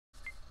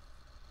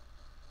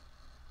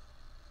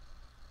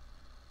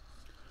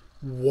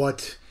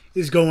What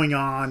is going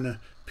on,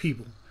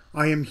 people?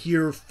 I am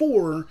here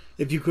for,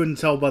 if you couldn't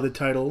tell by the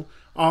title,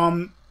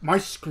 my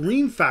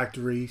Scream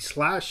Factory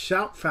 /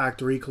 Shout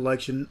Factory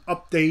collection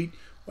update,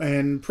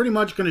 and pretty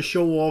much going to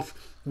show off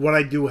what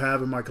I do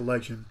have in my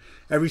collection.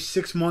 Every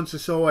 6 months or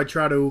so, I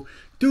try to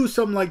do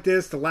something like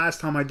this. The last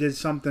time I did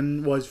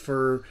something was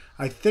for,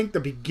 I think, the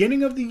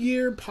beginning of the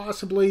year,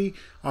 possibly.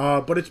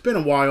 But it's been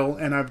a while,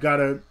 and I've got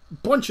a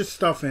bunch of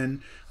stuff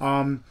in.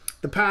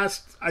 The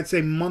past, I'd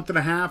say, month and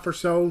a half or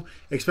so,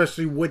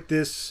 especially with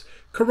this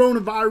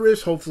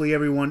coronavirus. Hopefully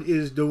everyone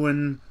is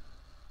doing,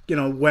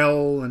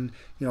 well, and,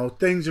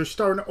 things are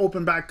starting to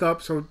open back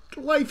up. So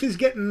life is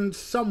getting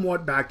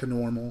somewhat back to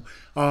normal.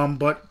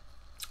 But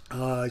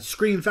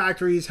Scream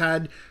Factory's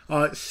had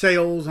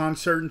sales on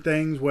certain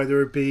things,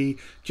 whether it be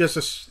just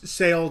a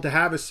sale to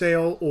have a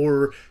sale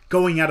or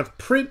going out of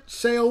print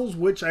sales,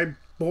 which I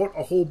bought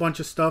a whole bunch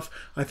of stuff.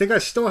 I think I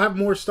still have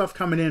more stuff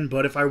coming in,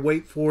 but if I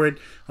wait for it,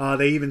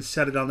 they even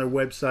said it on their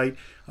website.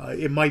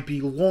 It might be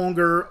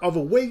longer of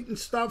a wait and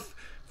stuff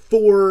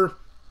for,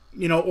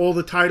 all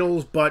the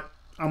titles, but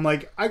I'm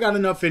like, I got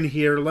enough in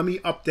here. Let me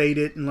update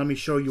it and let me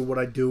show you what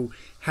I do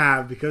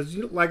have, because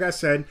like I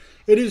said,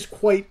 it is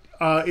quite,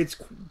 it's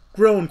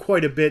grown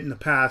quite a bit in the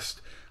past,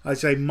 I'd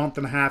say month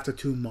and a half to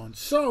 2 months.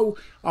 So,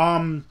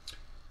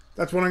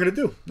 that's what I'm going to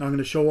do. I'm going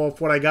to show off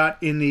what I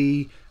got in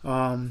the,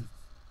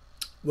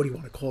 what do you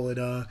want to call it,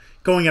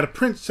 going at a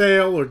print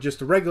sale or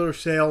just a regular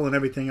sale, and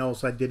everything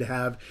else I did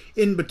have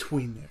in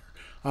between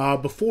there.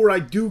 Before I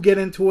do get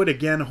into it,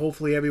 again,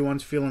 hopefully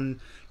everyone's feeling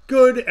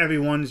good.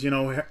 Everyone's,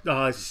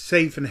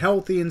 safe and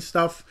healthy and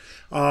stuff.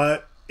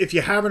 If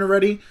you haven't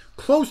already,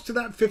 close to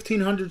that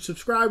 1,500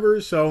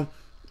 subscribers, so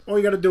all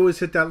you got to do is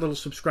hit that little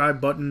subscribe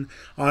button.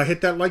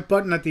 Hit that like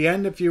button at the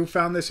end if you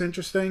found this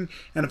interesting.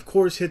 And, of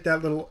course, hit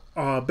that little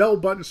bell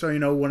button so you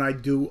know when I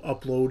do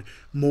upload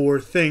more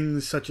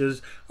things such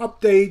as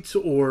updates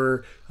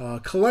or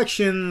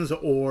collections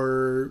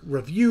or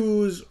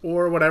reviews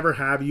or whatever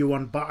have you,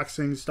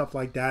 unboxing, stuff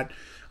like that.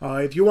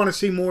 If you want to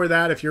see more of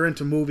that, if you're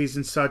into movies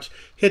and such,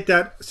 hit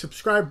that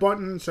subscribe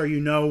button so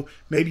you know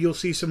maybe you'll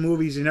see some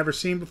movies you've never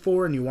seen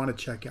before and you want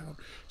to check out.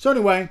 So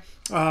anyway,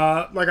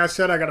 like I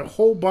said, I got a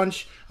whole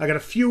bunch. I got a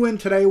few in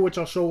today, which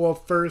I'll show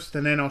off first,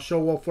 and then I'll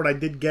show off what I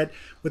did get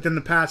within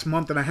the past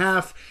month and a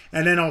half,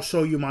 and then I'll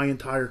show you my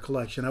entire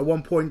collection. At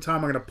one point in time,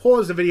 I'm going to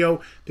pause the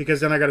video because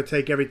then I got to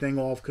take everything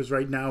off, because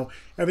right now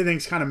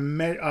everything's kind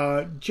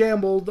of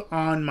jumbled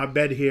on my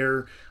bed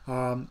here,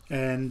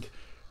 and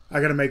I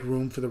got to make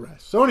room for the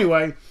rest. So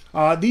anyway,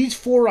 these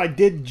 4 I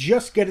did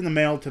just get in the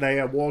mail today.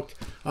 I walked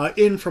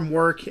in from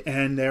work,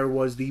 and there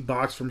was the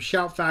box from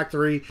Shout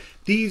Factory.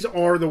 These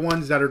are the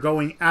ones that are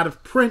going out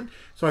of print,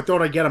 so I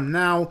thought I'd get them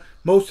now.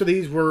 Most of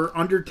these were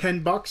under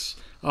 10 bucks.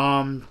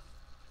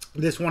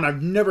 This one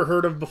I've never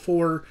heard of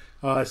before.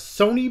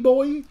 Sonny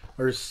Boy,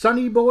 or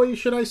Sunny Boy,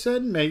 should I say?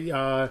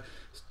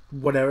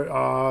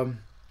 Whatever.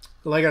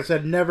 Like I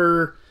said,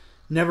 never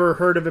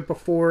heard of it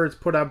before. It's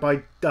put out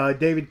by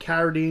David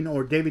Carradine,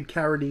 or David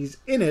Carradine's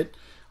in it.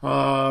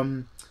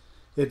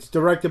 It's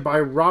directed by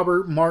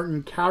Robert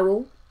Martin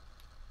Carroll.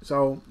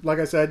 So, like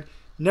I said,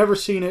 never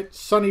seen it.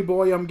 Sunny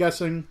Boy, I'm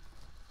guessing.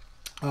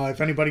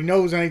 If anybody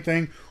knows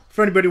anything, if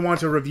anybody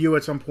wants a review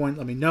at some point,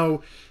 let me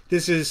know.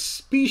 This is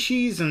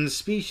Species and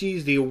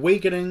Species The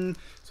Awakening.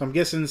 So I'm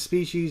guessing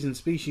Species and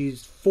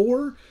Species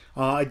 4.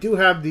 I do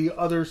have the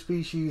other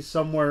Species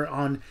somewhere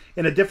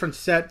in a different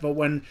set, but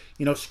when,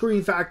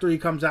 Scream Factory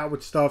comes out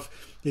with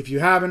stuff, if you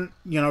haven't,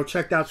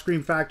 checked out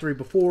Scream Factory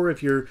before,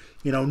 if you're,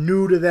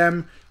 new to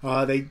them,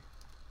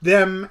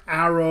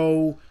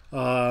 Arrow,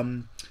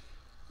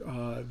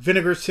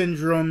 Vinegar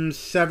Syndrome,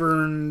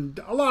 Severn,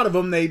 a lot of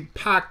them, they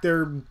pack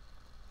their,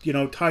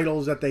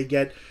 titles that they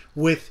get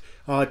with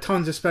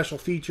tons of special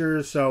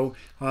features. So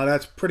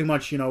that's pretty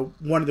much,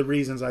 one of the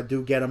reasons I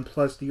do get them,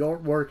 plus the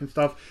artwork and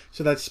stuff.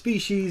 So that's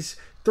Species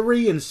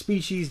 3 and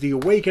Species The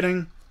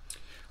Awakening.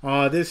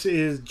 This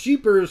is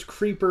Jeepers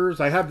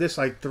Creepers. I have this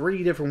like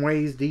 3 different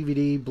ways,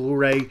 DVD,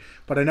 Blu-ray,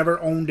 but I never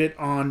owned it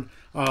on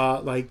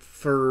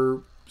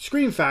for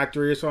Scream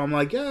Factory. So I'm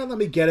like, yeah, let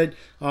me get it.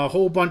 A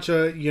whole bunch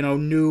of,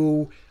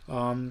 new,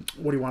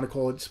 what do you want to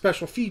call it,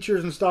 special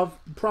features and stuff.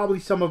 Probably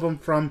some of them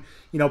from,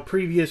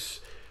 previous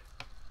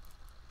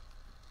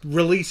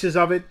releases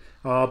of it.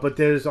 But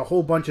there's a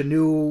whole bunch of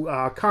new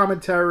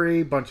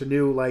commentary, bunch of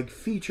new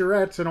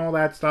featurettes and all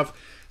that stuff.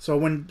 So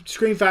when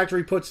Scream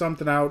Factory puts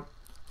something out,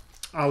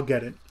 I'll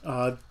get it.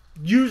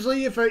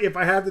 Usually if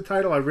I have the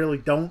title, I really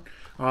don't.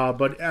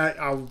 But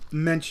I'll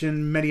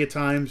mention many a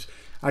times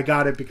I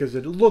got it because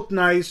it looked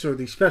nice, or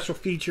the special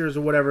features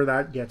or whatever,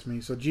 that gets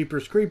me. So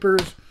Jeepers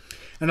Creepers.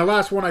 And the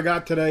last one I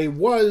got today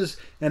was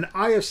an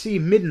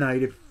IFC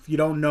Midnight. If you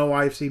don't know,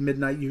 IFC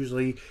Midnight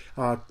usually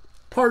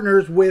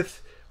partners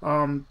with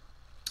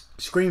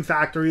Scream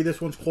Factory. This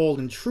one's called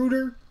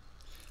Intruder.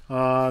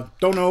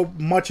 Don't know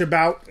much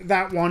about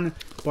that one,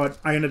 but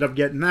I ended up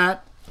getting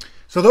that.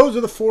 So those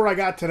are the 4 I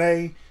got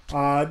today.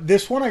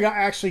 This one I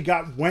actually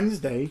got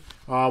Wednesday.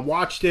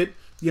 Watched it.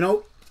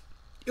 It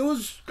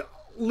was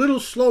little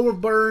slower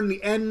burn.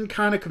 The end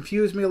kind of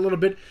confused me a little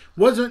bit.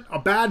 Wasn't a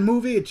bad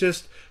movie. It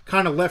just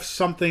kind of left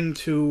something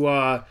to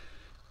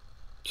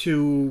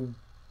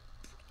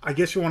I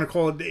guess you want to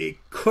call it. It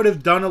could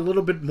have done a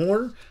little bit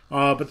more.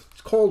 But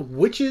it's called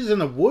Witches in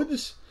the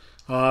Woods.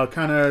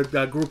 Kind of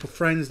a group of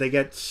friends. They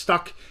get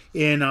stuck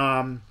in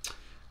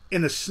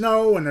the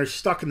snow, and they're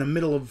stuck in the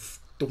middle of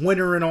the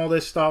winter and all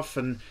this stuff,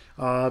 and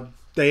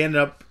they end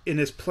up in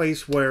this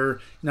place where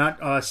not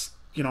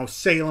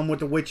Salem with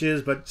the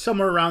witches, but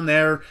somewhere around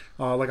there,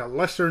 like a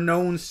lesser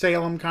known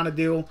Salem kind of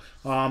deal.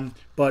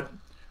 But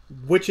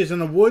Witches in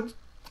the Woods.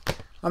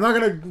 I'm not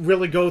going to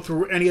really go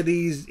through any of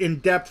these in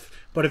depth,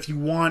 but if you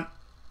want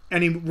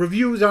any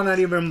reviews on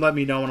any of them, let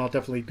me know, and I'll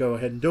definitely go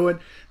ahead and do it.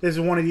 This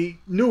is one of the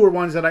newer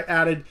ones that I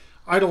added,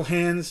 Idle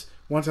Hands.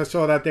 Once I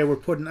saw that they were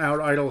putting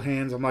out Idle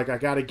Hands, I'm like, I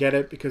got to get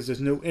it because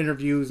there's new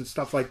interviews and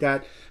stuff like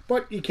that.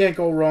 But you can't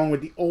go wrong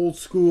with the old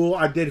school.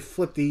 I did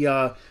flip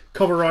the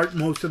cover art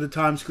most of the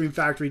time. Scream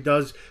Factory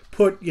does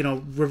put,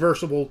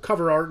 reversible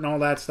cover art and all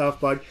that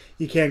stuff, but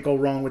you can't go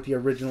wrong with the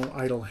original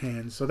Idle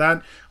Hands. So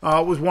that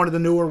was one of the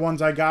newer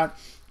ones I got.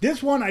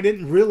 This one I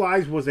didn't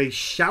realize was a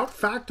Shout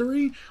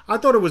Factory. I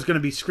thought it was going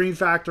to be Scream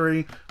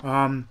Factory,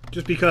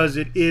 just because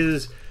it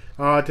is,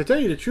 to tell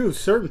you the truth,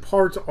 certain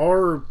parts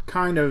are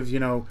kind of,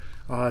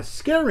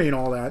 scary and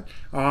all that,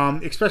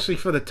 especially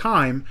for the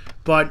time.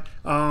 But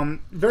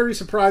very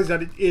surprised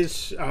that it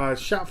is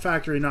Shout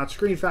Factory, not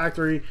Scream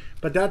Factory.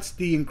 But that's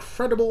The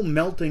Incredible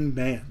Melting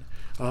Man.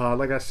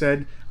 Like I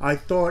said, I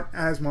thought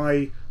as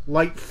my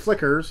light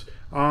flickers,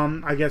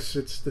 I guess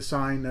it's the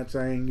sign that's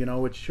saying,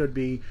 it should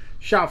be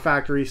Shout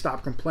Factory,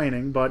 stop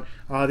complaining. But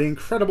The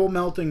Incredible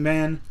Melting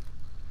Man.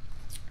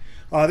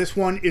 This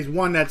one is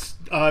one that's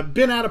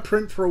been out of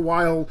print for a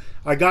while.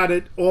 I got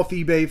it off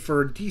eBay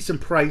for a decent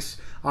price.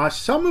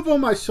 Some of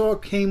them I saw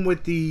came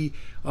with the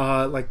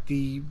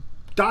the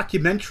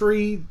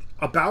documentary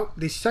about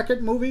the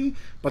second movie,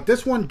 but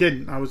this one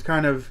didn't. I was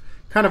kind of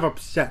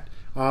upset.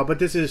 But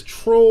this is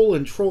Troll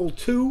and Troll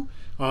 2.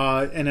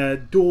 And a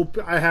dual.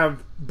 I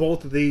have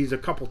both of these a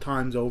couple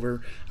times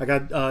over. I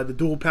got the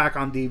dual pack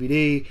on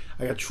DVD.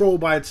 I got Troll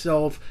by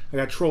itself. I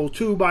got Troll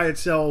 2 by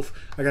itself.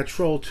 I got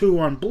Troll 2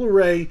 on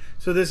Blu-ray.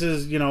 So this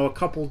is a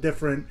couple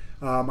different.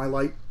 My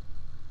light.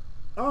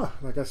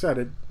 Like I said,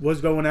 it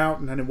was going out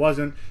and then it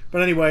wasn't.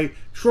 But anyway,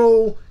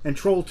 Troll and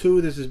Troll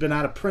 2. This has been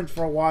out of print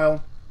for a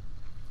while.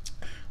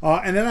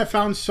 And then I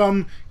found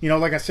some,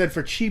 like I said,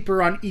 for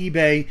cheaper on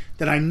eBay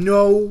that I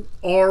know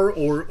are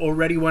or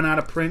already went out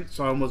of print.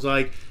 So I was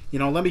like,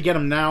 let me get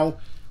them now.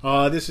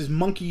 This is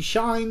Monkey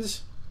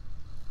Shines.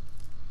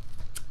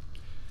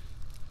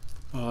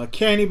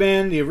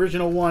 Candyman, the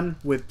original one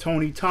with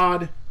Tony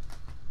Todd.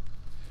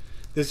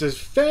 This is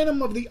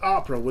Phantom of the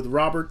Opera with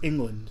Robert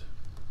Englund.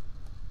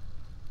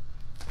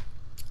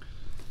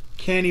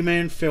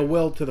 Candyman,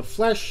 Farewell to the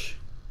Flesh.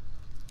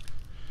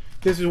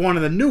 This is one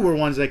of the newer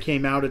ones that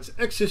came out. It's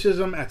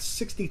Exorcism at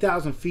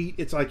 60,000 Feet.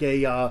 It's like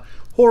a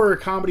horror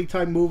comedy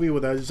type movie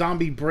with a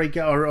zombie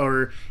breakout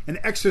or an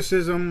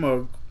exorcism,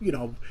 or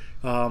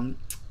on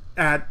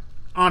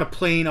a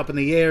plane up in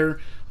the air.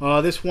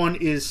 This one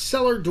is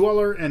Cellar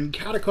Dweller and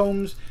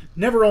Catacombs.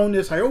 Never owned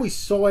this. I always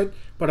saw it,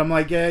 but I'm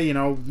like,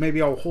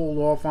 maybe I'll hold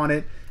off on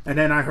it. And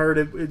then I heard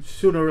it's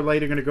sooner or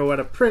later going to go out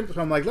of print.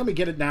 So I'm like, let me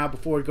get it now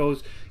before it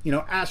goes,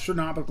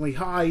 astronomically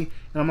high.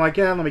 And I'm like,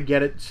 yeah, let me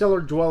get it. Cellar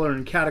Dweller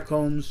and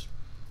Catacombs.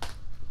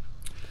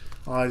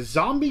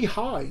 Zombie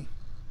High.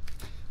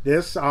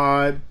 This,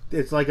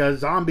 it's like a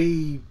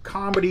zombie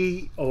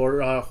comedy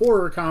or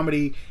horror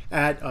comedy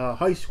at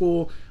high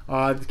school.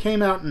 It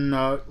came out in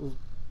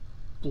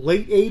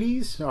late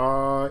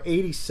 80s,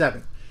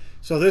 87.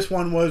 So this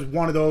one was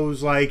one of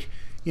those,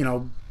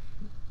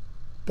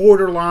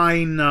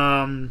 borderline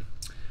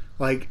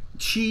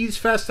cheese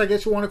fest, I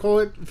guess you want to call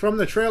it. From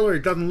the trailer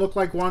it doesn't look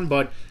like one,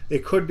 but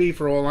it could be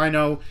for all I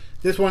know.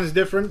 This one is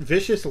different.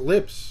 Vicious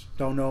Lips,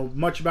 don't know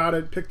much about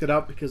it. Picked it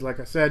up because,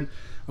 like I said,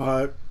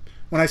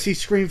 when I see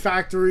Scream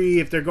Factory,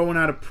 if they're going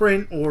out of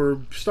print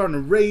or starting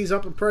to raise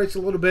up the price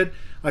a little bit,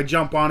 I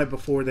jump on it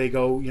before they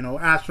go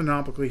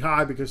astronomically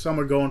high, because some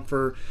are going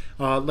for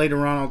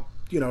later on.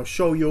 I'll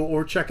show you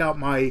or check out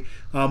my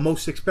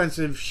most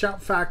expensive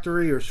Shout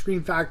Factory or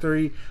Scream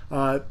Factory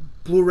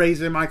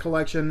Blu-rays in my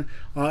collection.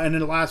 And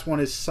then the last one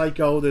is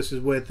Psycho. This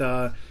is with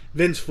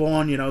Vince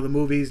Vaughn. The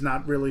movie's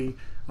not really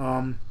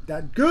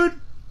that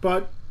good,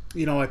 but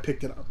I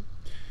picked it up.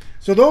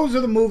 So those are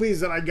the movies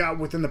that I got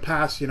within the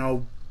past,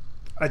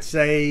 I'd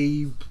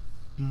say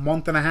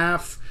month and a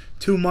half,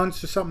 2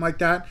 months or something like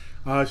that.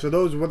 So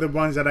those were the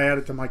ones that I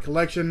added to my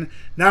collection.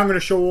 Now I'm going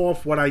to show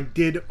off what I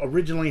did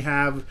originally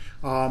have.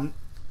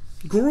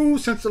 Grew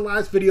since the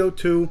last video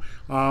too,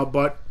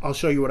 but I'll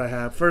show you what I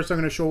have. First, I'm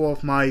going to show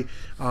off my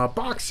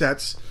box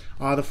sets.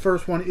 The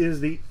first one is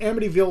the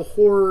Amityville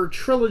Horror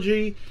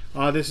Trilogy.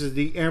 This is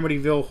the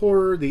Amityville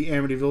Horror, the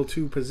Amityville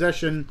 2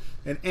 Possession,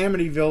 and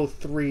Amityville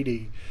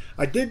 3D.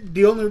 I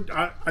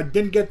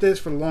didn't get this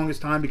for the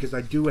longest time because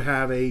I do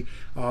have a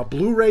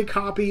Blu-ray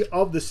copy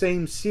of the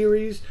same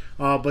series,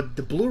 but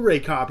the Blu-ray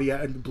copy,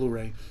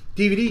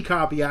 DVD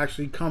copy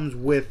actually comes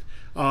with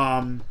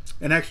an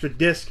extra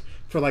disc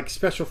for like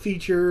special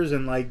features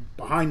and like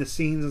behind the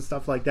scenes and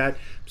stuff like that.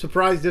 I'm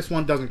surprised this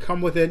one doesn't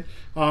come with it,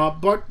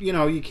 but you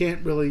know, you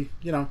can't really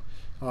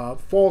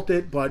fault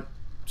it. But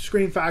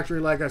Scream Factory,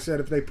 like I said,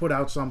 if they put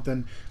out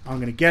something, I'm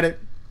gonna get it.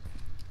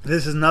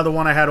 This is another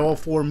one. I had all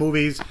 4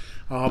 movies,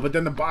 but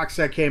then the box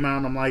set came out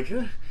and I'm like,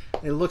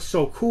 it looks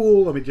so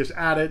cool, let me just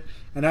add it.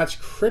 And that's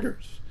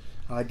Critters.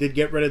 I did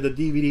get rid of the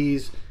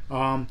DVDs,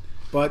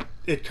 but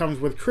it comes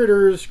with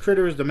Critters,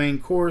 the main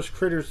course,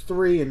 Critters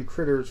 3 and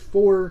Critters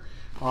 4.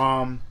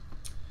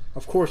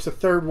 Of course, the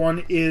third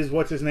one is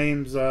what's his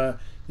name's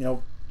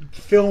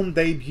film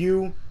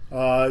debut.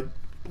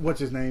 What's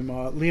his name?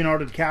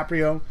 Leonardo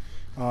DiCaprio.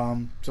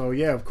 So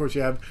yeah, of course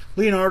you have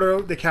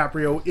Leonardo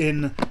DiCaprio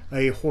in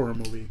a horror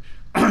movie.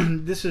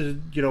 This is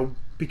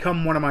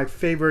become one of my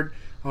favorite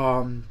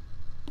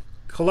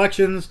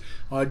collections.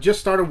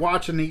 Just started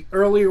watching the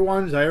earlier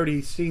ones. I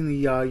already seen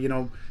the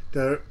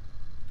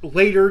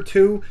later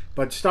 2,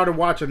 but started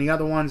watching the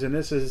other ones, and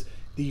this is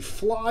the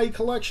Fly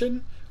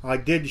collection. I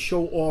did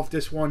show off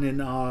this one in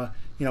a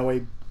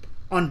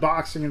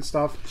unboxing and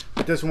stuff,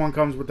 but this one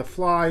comes with the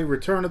Fly,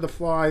 Return of the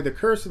Fly, The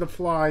Curse of the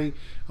Fly,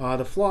 and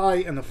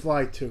the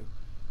Fly 2.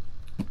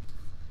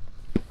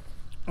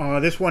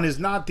 This one is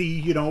not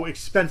the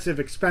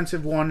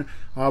expensive one,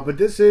 but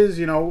this is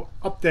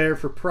up there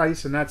for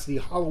price, and that's the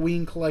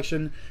Halloween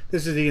collection.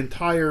 This is the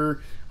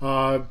entire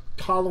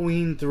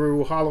Halloween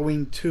through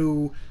Halloween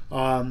 2,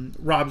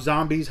 Rob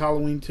Zombie's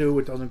Halloween 2.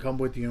 It doesn't come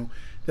with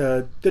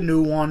the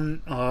new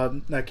one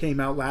that came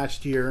out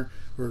last year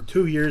or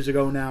 2 years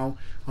ago now,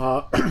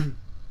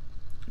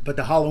 but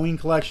the Halloween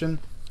collection.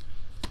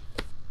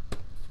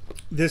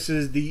 This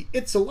is the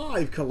It's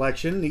Alive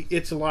collection, the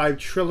It's Alive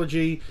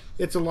trilogy,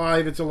 It's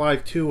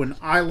Alive 2, and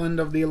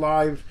Island of the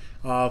Alive.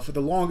 For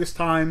the longest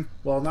time,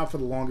 well, not for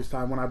the longest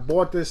time, when I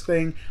bought this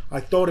thing, I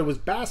thought it was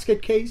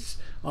Basket Case,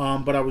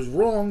 but I was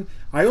wrong.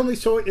 I only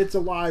saw It's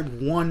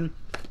Alive 1,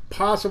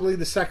 possibly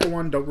the second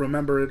one, don't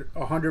remember it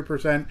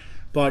 100%,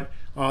 but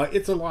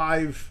It's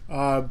Alive,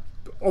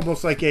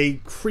 almost like a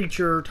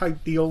creature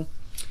type deal.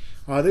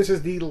 This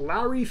is the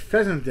Larry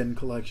Fessenden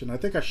collection. I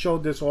think I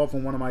showed this off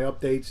in one of my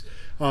updates.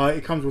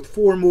 It comes with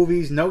 4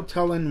 movies: No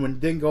Tellin',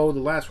 Wendigo, The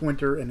Last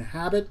Winter, and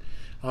Habit.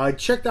 I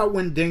checked out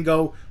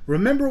Wendigo.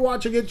 Remember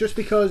watching it just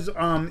because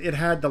it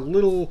had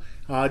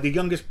the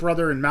youngest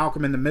brother and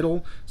Malcolm in the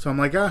middle. So I'm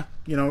like, let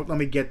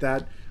me get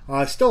that.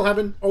 Still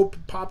haven't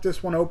popped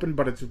this one open,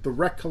 but it's the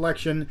Rec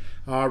collection.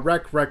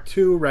 Rec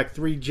 2, Rec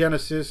 3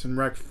 Genesis, and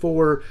Rec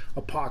 4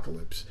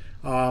 Apocalypse.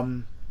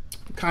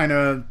 Kind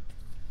of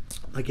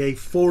like a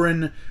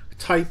foreign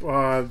type,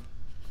 I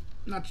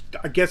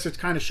guess it's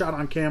kind of shot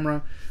on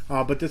camera,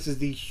 but this is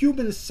the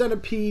Human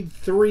Centipede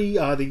 3,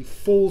 the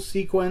full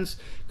sequence.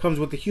 Comes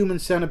with the Human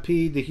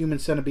Centipede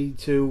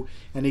 2,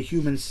 and the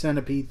Human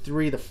Centipede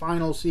 3, the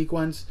final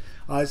sequence.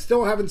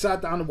 Still haven't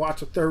sat down to watch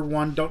the third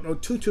one. Don't know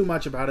too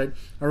much about it.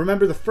 I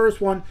remember the first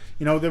one,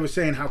 they were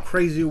saying how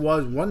crazy it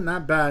was. Wasn't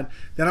that bad.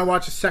 Then I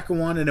watched the second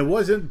one, and it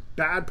wasn't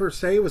bad per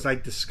se. It was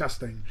like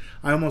disgusting.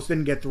 I almost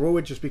didn't get through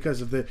it just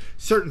because of the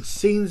certain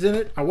scenes in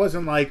it. I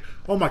wasn't like,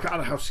 oh my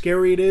god, how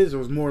scary it is. It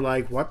was more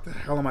like, what the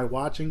hell am I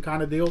watching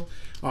kind of deal.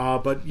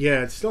 But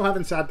yeah, still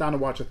haven't sat down to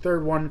watch a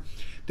third one.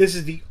 This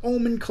is the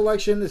Omen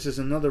collection. This is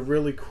another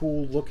really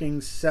cool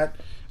looking set.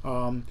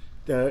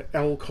 The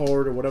L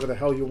card or whatever the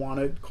hell you want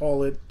to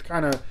call it.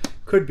 Kind of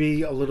could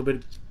be a little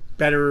bit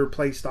better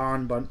placed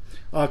on, but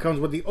comes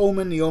with the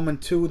Omen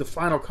 2, The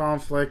Final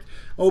Conflict,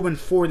 Omen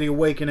 4, The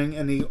Awakening,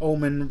 and the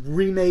Omen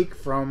remake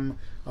from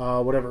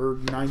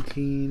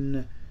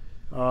 19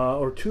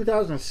 or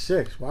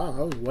 2006. Wow,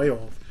 that was way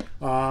off.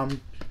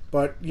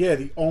 But yeah,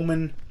 the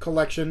Omen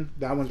collection,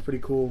 that one's pretty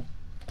cool.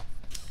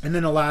 And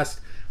then the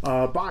last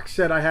box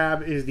set I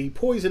have is the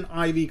Poison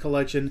Ivy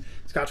collection.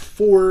 It's got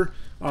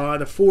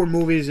the 4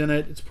 movies in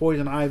it. It's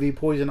Poison Ivy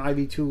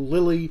 2,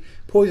 Lily,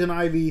 Poison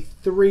Ivy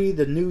 3,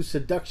 The New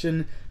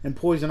Seduction, and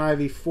Poison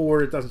Ivy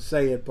 4, it doesn't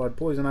say it, but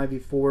Poison Ivy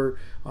 4,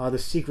 The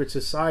Secret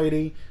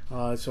Society.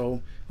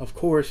 So, of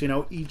course,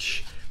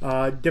 each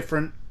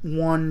different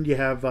one. You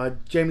have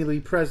Jamie Lee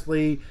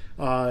Presley,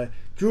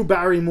 Drew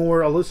Barrymore,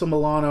 Alyssa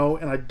Milano,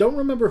 and I don't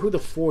remember who the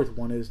 4th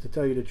one is, to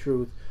tell you the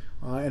truth.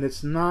 And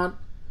it's not...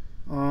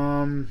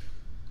 it's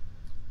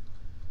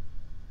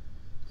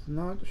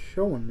not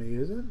showing me,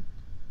 is it?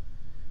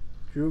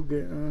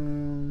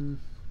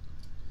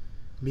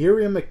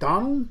 Miriam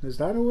McDonald? Is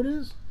that who it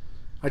is?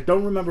 I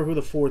don't remember who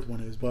the 4th one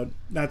is, but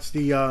that's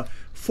the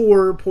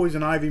 4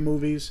 Poison Ivy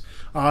movies.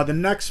 The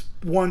next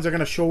ones I'm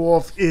going to show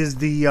off is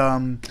the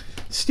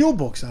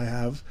Steelbooks I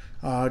have.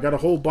 I got a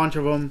whole bunch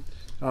of them.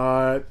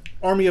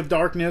 Army of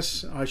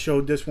Darkness, I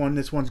showed this one.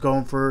 This one's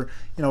going for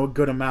a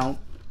good amount.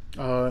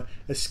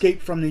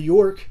 Escape from New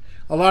York.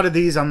 A lot of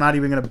these I'm not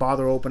even going to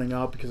bother opening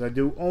up because I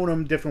do own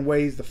them different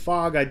ways. The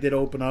Fog I did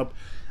open up,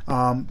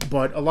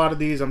 but a lot of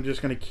these I'm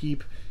just going to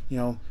keep, you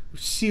know,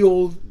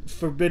 sealed.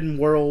 Forbidden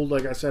World,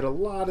 like I said, a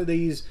lot of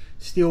these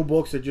steel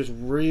books are just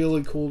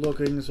really cool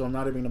looking, so I'm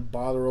not even going to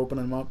bother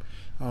opening them up.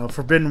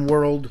 Forbidden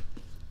World,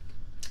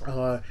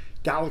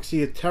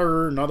 Galaxy of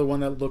Terror, another one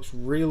that looks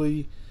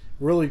really,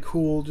 really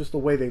cool. Just the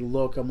way they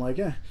look, I'm like,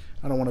 I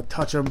don't want to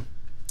touch them.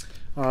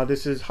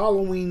 This is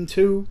Halloween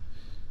 2.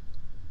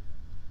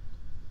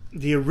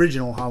 The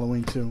original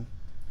Halloween 2.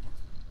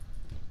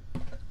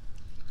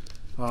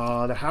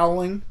 The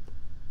Howling.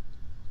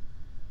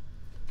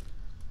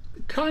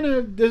 Kind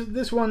of,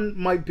 this one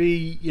might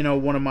be, you know,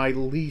 one of my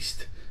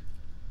least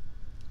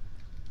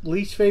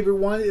favorite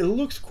one. It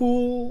looks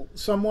cool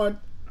somewhat.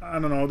 I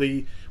don't know,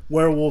 the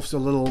werewolf's a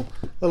little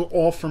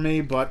off for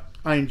me, but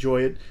I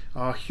enjoy it.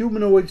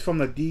 Humanoids from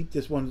the Deep.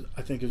 This one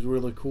I think is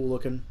really cool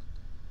looking.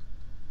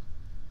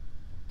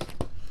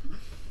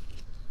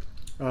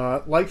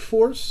 Light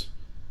Force.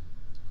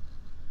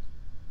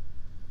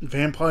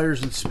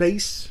 Vampires in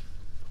Space.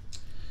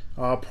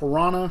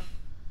 Piranha.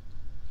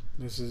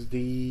 This is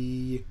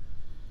the,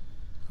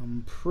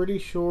 I'm pretty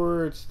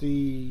sure it's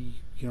the,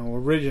 you know,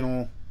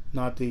 original,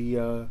 not the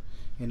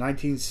in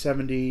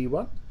 1970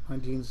 what?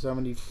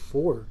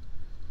 1974 or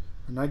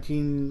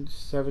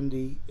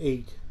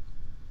 1978.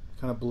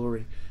 Kind of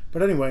blurry.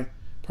 But anyway,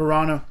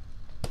 Piranha.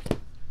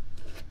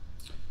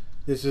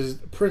 This is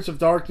Prince of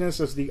Darkness.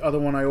 That's the other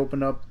one I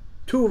opened up.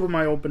 Two of them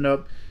I opened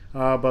up,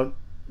 but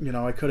you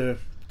know, I could have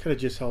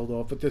just held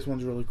off. But this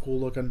one's really cool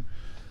looking.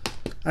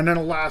 And then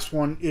the last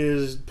one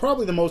is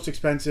probably the most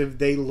expensive.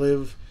 They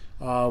Live,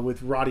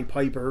 with Roddy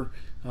Piper.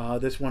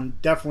 This one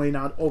definitely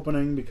not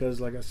opening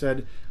because, like I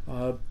said,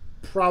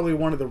 probably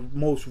one of the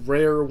most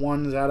rare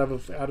ones out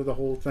of the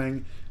whole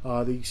thing.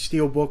 The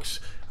steel books,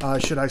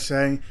 should I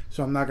say.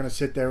 So I'm not going to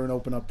sit there and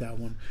open up that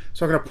one.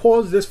 So I'm going to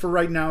pause this for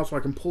right now so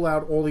I can pull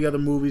out all the other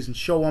movies and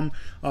show them.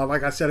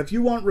 Like I said, if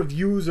you want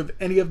reviews of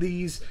any of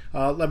these,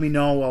 let me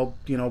know. I'll,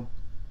 you know,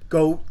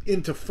 go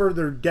into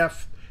further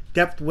depth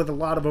with a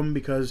lot of them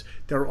because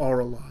there are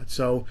a lot.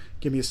 So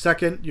give me a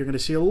second. You're going to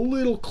see a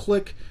little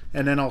click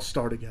and then I'll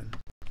start again.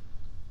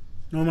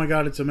 Oh my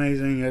god, it's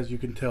amazing, as you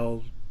can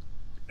tell.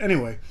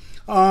 Anyway,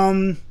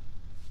 let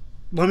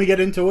me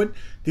get into it.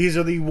 These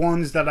are the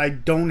ones that I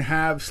don't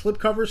have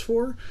slipcovers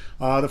for.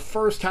 The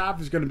first half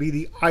is going to be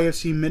the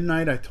IFC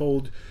Midnight. I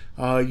told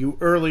you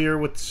earlier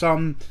with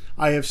some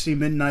IFC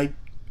Midnight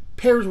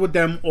pairs with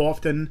them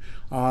often.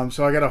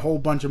 So I got a whole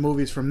bunch of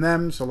movies from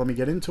them. So let me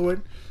get into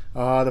it.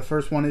 The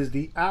first one is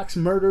the Axe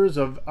Murders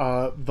of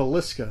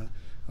Villisca.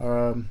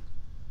 I'm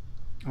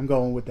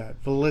going with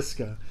that.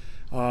 Villisca.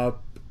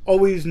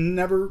 Always,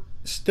 never,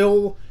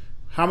 still,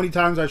 how many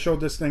times I showed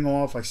this thing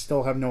off, I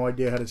still have no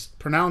idea how to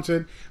pronounce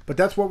it. But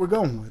that's what we're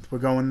going with. We're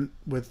going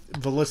with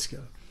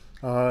Villisca.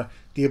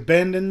 The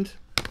Abandoned.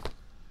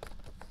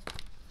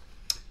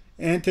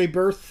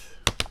 Antebirth.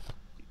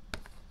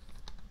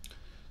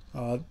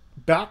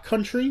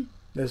 Backcountry.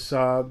 This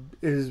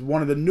is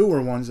one of the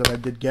newer ones that I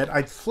did get.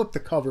 I flipped the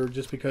cover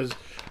just because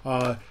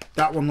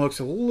that one looks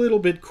a little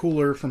bit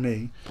cooler for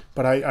me.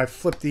 But I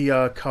flipped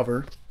the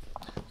cover.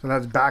 So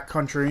that's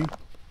Backcountry.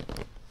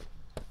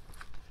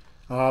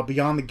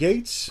 Beyond the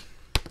Gates.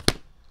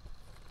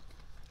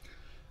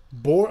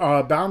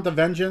 Bound to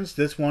Vengeance.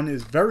 This one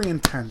is very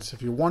intense.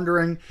 If you're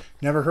wondering,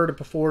 never heard it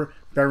before,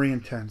 very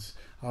intense.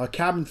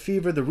 Cabin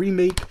Fever, the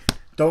remake.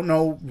 Don't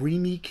know,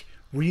 remake.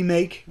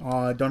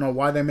 Don't know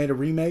why they made a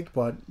remake,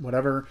 but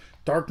whatever.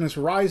 Darkness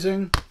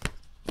Rising.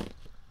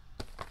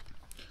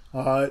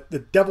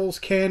 The Devil's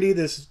Candy.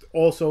 This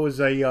also is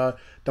the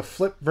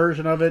flip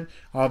version of it.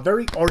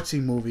 Very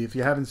artsy movie. If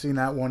you haven't seen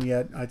that one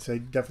yet, I'd say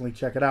definitely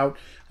check it out.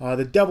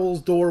 The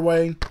Devil's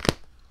Doorway.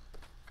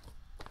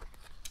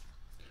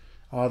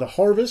 The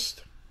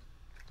Harvest.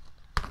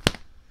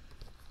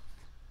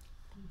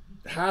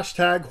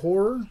 Hashtag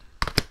Horror.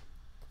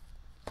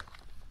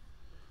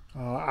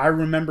 I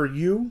Remember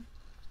You.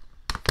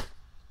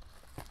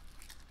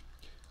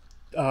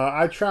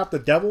 I Trapped the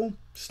Devil.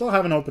 Still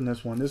haven't opened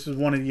this one. This is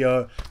one of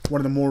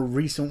the more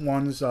recent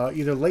ones,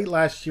 either late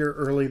last year,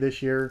 early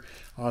this year.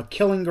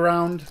 Killing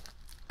Ground.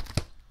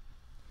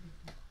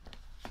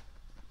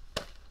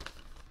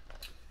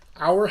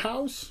 Our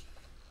House.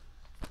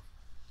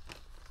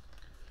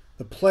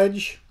 The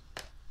Pledge.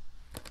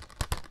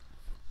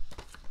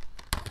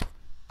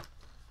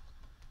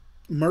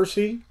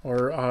 Mercy,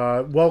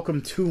 or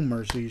Welcome to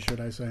Mercy, should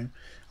I say.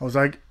 I was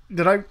like,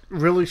 did I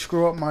really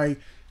screw up my...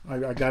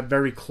 I got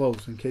very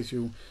close, in case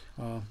you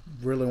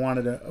really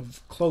wanted a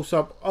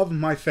close-up of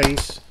my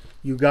face.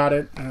 You got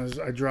it, as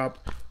I drop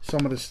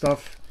some of the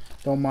stuff.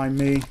 Don't mind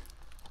me.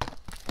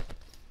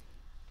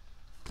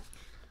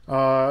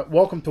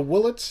 Welcome to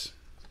Willits.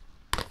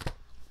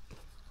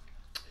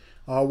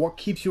 What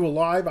Keeps You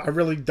Alive. I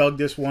really dug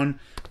this one.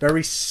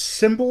 Very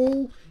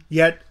simple,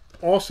 yet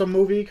awesome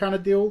movie kind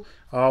of deal.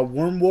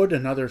 Wormwood,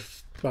 another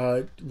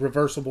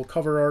reversible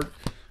cover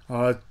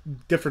art.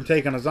 Different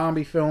take on a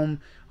zombie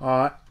film.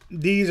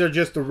 these are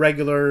just the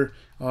regular.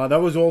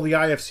 That was all the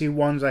IFC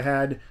ones I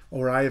had,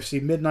 or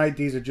IFC Midnight.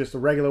 These are just the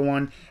regular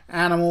one.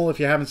 Animal, if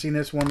you haven't seen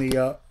this one,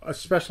 the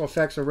special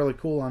effects are really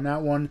cool on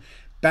that one.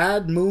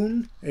 Bad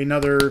Moon,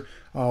 another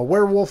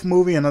werewolf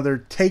movie,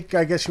 another take,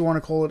 I guess you want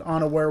to call it,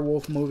 on a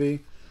werewolf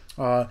movie.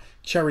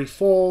 Cherry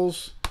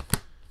Falls.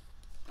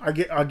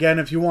 Again,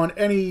 if you want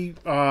any,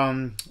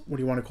 what do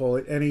you want to call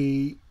it,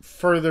 any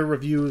further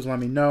reviews, let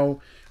me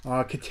know.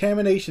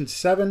 Contamination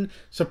 7.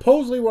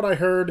 Supposedly what I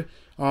heard,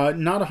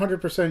 not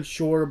 100%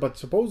 sure, but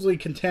supposedly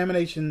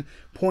Contamination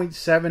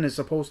 .7 is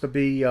supposed to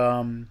be,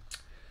 what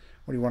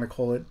do you want to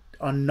call it,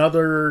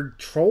 another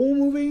troll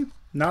movie?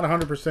 Not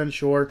 100%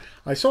 sure.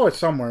 I saw it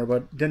somewhere,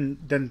 but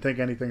didn't think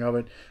anything of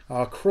it.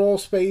 Crawl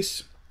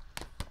Space.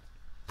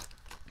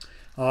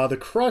 The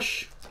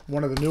Crush,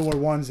 one of the newer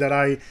ones that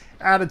I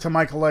added to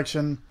my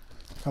collection.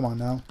 Come on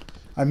now.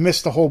 I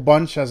missed a whole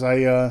bunch as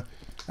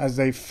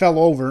they fell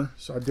over,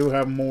 so I do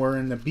have more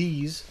in the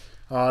Bees.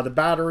 The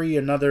Battery,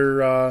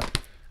 another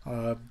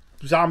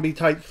zombie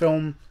type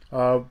film.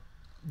 The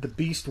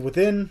Beast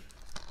Within.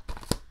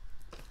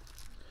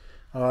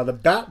 The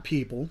Bat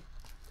People.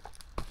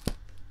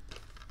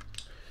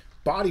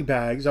 Body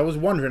Bags. I was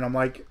wondering, I'm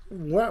like,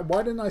 why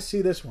didn't I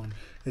see this one?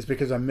 It's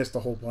because I missed a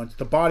whole bunch.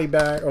 The Body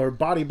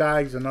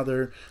Bags,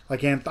 another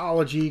like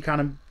anthology kind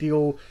of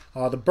deal.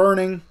 The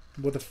Burning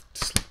with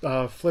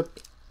a flip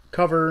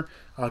cover.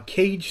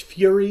 Cage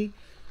Fury,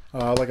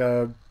 like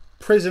a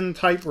prison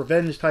type,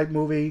 revenge type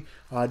movie.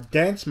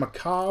 Dance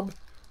Macabre,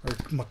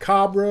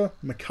 or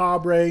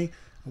Macabre,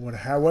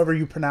 however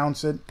you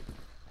pronounce it.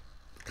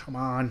 Come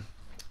on.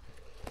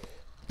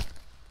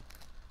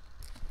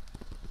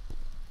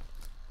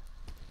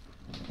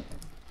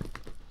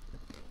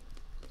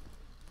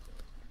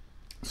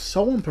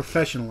 So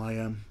unprofessional I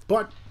am,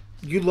 but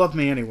you love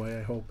me anyway,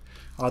 I hope.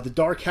 The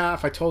Dark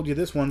Half, I told you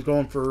this one's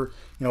going for,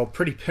 a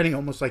pretty penny,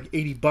 almost like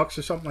 80 bucks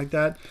or something like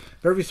that.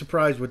 Very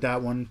surprised with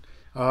that one.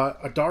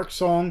 A Dark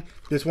Song,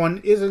 this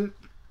one isn't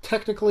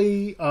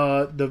technically,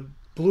 the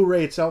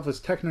Blu-ray itself is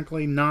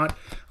technically not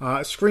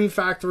Scream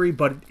Factory,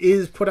 but it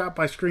is put out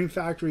by Scream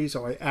Factory,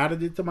 so I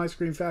added it to my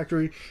Scream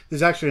Factory.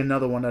 There's actually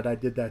another one that I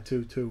did that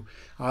too.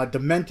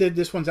 Demented,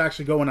 this one's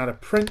actually going out of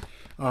print,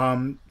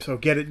 so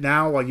get it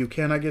now while you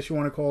can, I guess you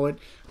want to call it.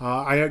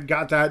 I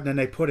got that, and then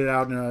they put it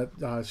out in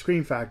a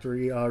Scream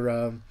Factory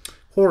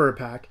horror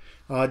pack.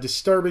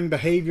 Disturbing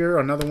Behavior,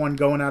 another one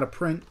going out of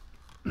print.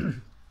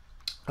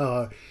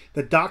 The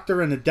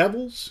Doctor and the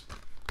Devils.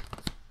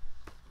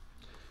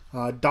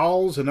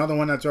 Dolls, another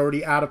one that's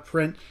already out of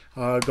print,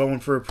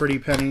 going for a pretty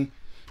penny.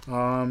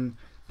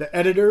 The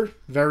Editor,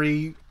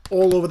 very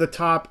all over the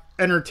top,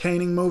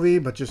 entertaining movie,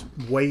 but just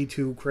way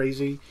too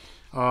crazy.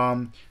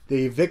 The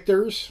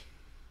Victors.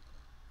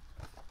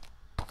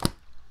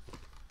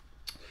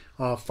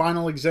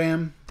 Final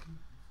Exam.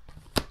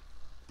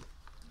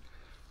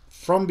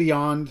 From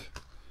Beyond.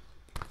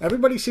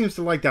 Everybody seems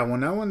to like that one.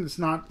 That one's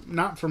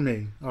not for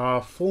me.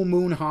 Full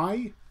Moon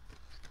High.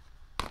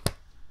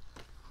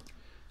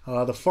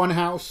 The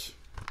Funhouse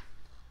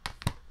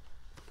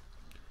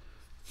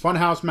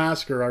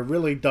Massacre. I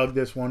really dug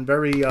this one.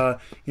 Very,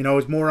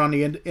 it's more on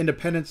the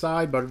independent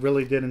side, but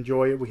really did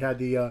enjoy it. We had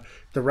the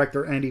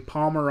director Andy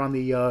Palmer on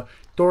the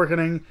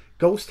Dorkening.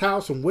 Ghost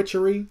House and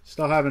Witchery.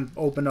 Still haven't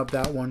opened up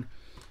that one.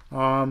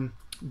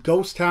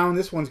 Ghost Town.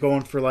 This one's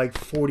going for like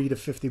 40 to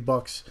 50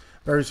 bucks.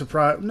 Very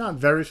surprised. Not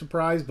very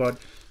surprised, but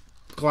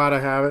glad I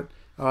have it.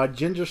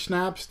 Ginger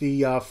Snaps,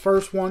 the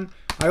first one.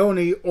 I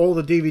own all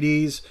the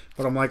DVDs,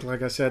 but I'm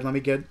like I said, let me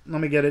get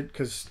it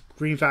because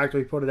Scream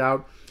Factory put it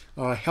out.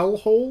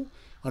 Hellhole,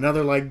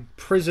 another like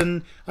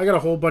prison. I got a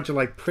whole bunch of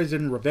like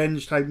prison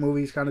revenge type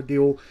movies kind of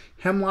deal.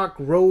 Hemlock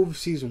Grove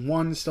season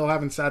 1, still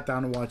haven't sat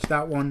down and watched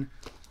that one.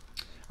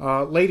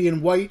 Lady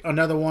in White,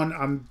 another one.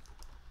 I'm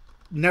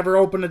never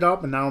opened it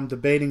up, and now I'm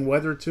debating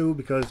whether to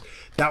because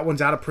that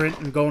one's out of print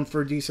and going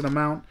for a decent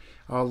amount.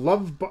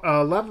 Love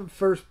at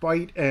First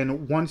Bite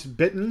and Once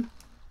Bitten.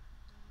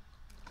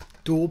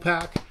 Dual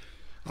pack.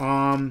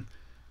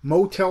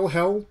 Motel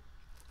Hell.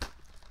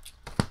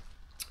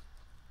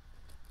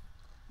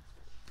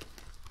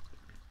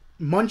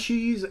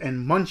 Munchies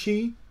and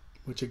Munchie,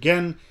 which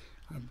again,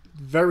 I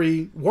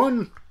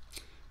don't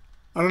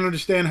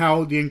understand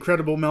how The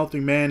Incredible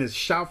Melting Man is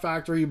Shout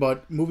Factory,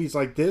 but movies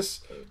like this,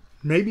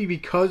 maybe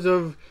because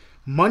of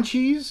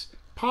Munchies,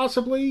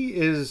 possibly,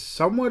 is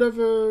somewhat of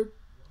a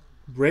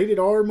rated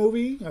R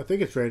movie. I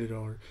think it's rated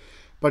R.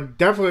 But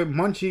definitely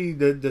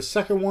Munchie, the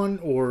second one,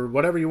 or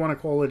whatever you want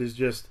to call it, is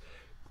just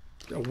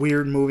a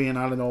weird movie, and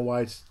I don't know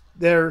why it's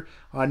there.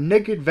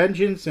 Naked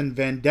Vengeance and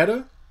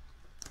Vendetta.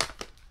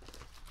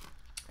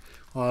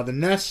 The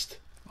Nest,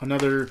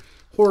 another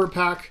horror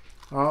pack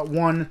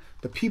one.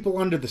 The People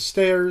Under the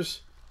Stairs,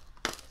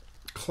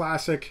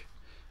 classic.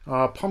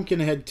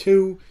 Pumpkinhead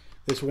 2.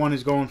 This one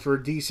is going for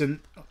a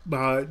decent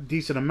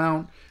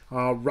amount.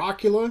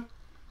 Rockula.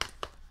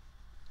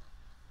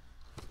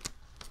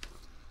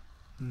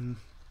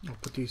 I'll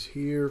put these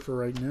here for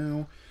right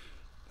now.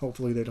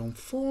 Hopefully they don't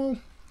fall.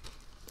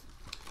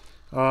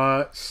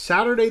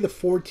 Saturday the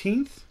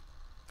 14th.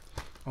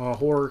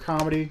 horror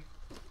comedy.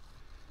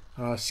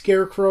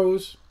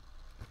 Scarecrows.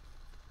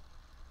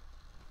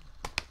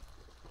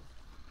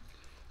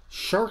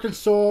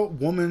 Sharkensaw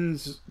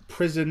Woman's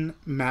Prison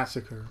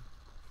Massacre.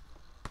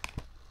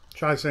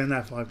 Try saying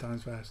that 5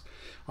 times fast.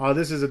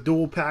 This is a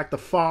dual pack, The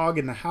Fog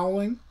and The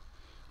Howling.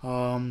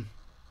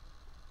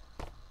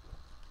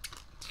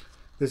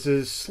 This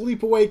is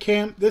Sleepaway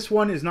Camp. This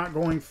one is not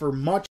going for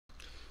much,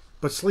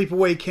 but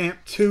Sleepaway Camp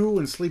 2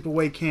 and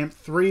Sleepaway Camp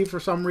 3, for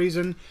some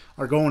reason,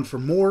 are going for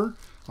more.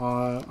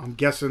 I'm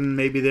guessing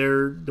maybe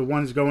they're the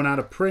ones going out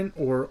of print,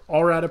 or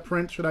are out of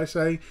print, should I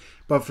say.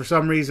 But for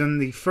some reason,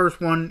 the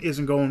first one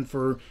isn't going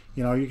for,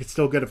 you know, you can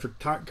still get it for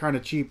kind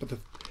of cheap. But the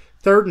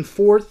third and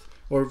fourth,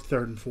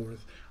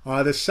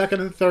 the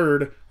second and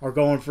third are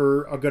going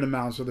for a good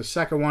amount. So the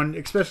second one,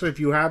 especially if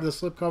you have the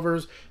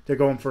slipcovers, they're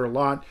going for a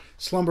lot.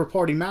 Slumber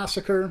Party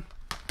Massacre.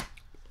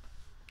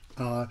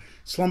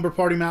 Slumber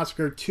Party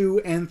Massacre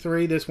 2 and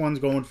 3. This one's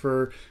going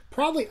for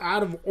probably,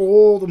 out of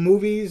all the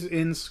movies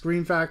in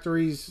Scream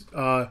Factory's,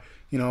 from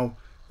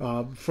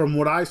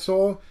what I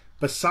saw,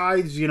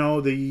 besides,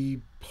 the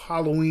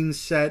Halloween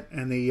set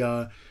and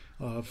the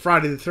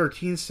Friday the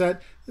 13th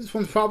set, this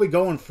one's probably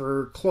going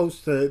for close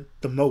to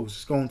the most.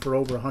 It's going for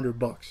over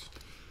 $100.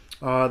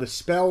 The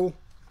Spell.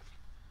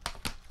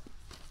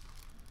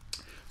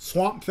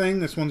 Swamp Thing,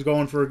 this one's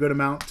going for a good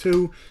amount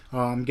too.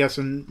 I'm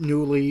guessing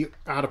newly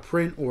out of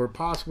print or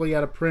possibly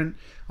out of print.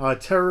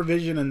 Terror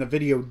Vision and the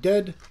Video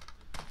Dead.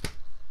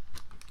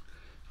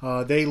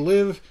 They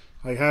Live.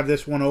 I have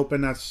this one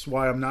open. That's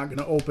why I'm not going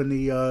to open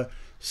the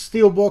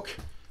Steelbook,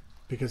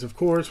 because of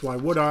course, why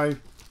would I?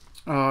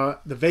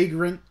 The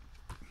Vagrant.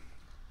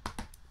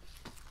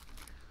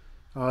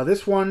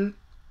 This one,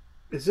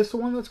 is this the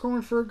one that's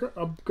going for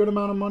a good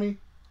amount of money?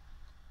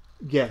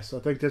 Yes, I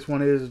think this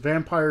one is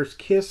Vampire's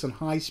Kiss and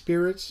High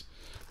Spirits.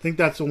 I think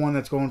that's the one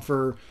that's going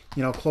for,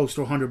 close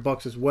to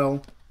 $100 as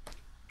well.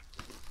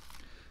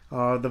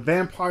 The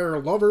Vampire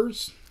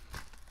Lovers.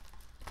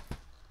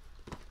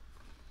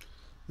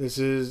 This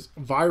is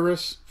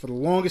Virus. For the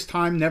longest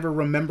time, never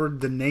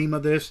remembered the name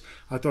of this.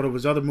 I thought it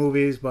was other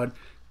movies, but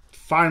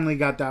finally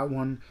got that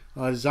one.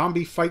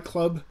 Zombie Fight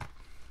Club.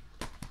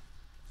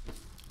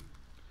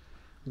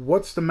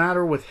 What's the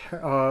Matter with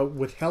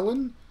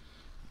Helen?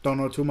 Don't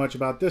know too much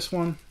about this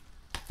one.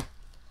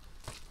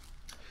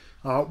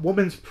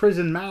 Woman's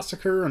Prison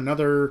Massacre,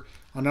 another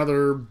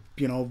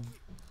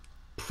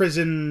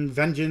prison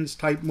vengeance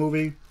type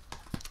movie.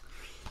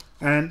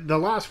 And the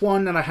last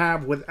one that I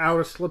have without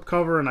a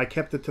slipcover, and I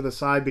kept it to the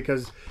side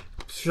because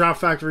Shout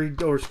Factory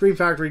or Scream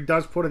Factory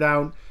does put it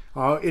out.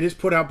 It is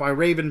put out by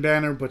Raven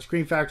Banner, but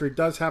Scream Factory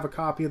does have a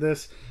copy of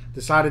this.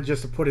 Decided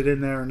just to put it in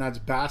there, and that's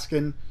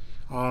Baskin.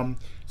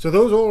 So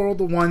those are all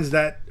the ones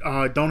that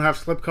don't have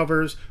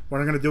slipcovers. What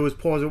I'm going to do is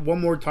pause it one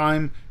more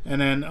time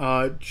and then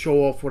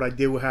show off what I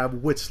do have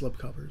with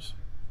slipcovers.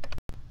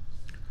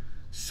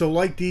 So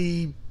like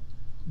the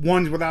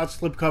ones without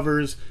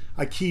slipcovers,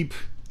 I keep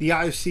the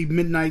IFC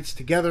Midnights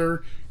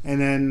together and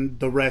then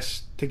the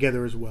rest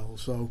together as well.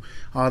 So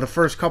the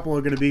first couple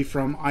are going to be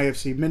from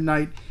IFC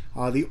Midnight.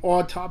 The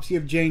Autopsy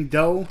of Jane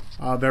Doe,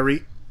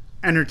 very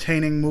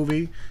entertaining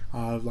movie,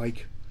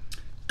 like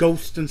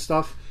ghosts and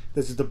stuff.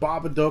 This is the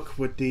Babadook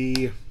with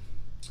the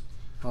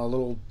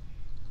little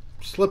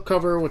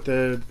slipcover with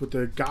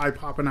the guy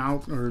popping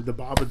out, or the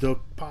Babadook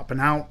popping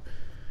out.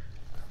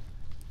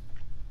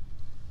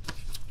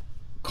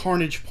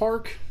 Carnage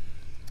Park.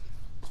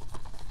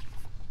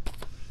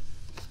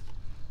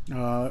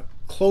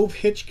 Clove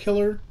Hitch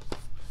Killer.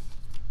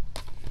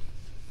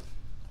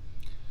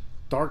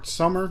 Dark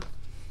Summer.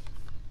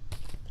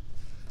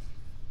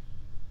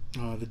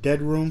 The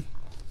Dead Room.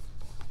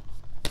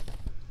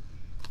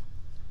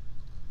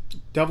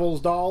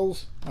 Devil's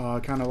Dolls,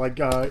 kind of like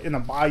in a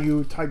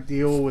bayou type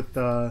deal with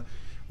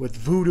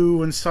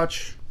voodoo and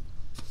such.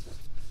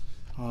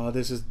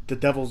 This is The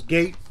Devil's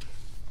Gate.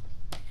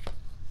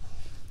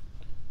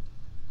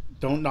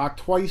 Don't Knock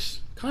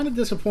Twice. Kind of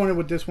disappointed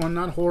with this one.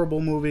 Not a horrible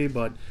movie,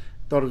 but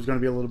thought it was going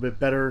to be a little bit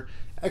better.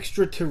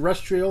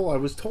 Extraterrestrial. I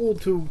was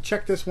told to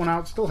check this one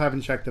out. Still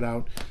haven't checked it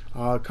out.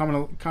 Kind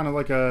of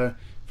like a,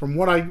 from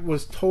what I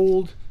was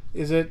told,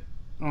 is it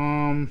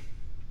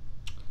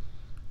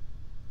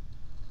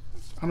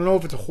I don't know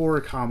if it's a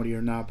horror comedy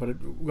or not, but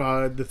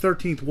the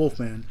 13th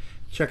Wolfman.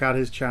 Check out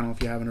his channel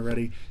if you haven't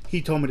already. He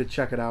told me to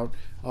check it out.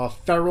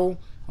 Feral,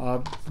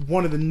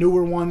 one of the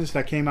newer ones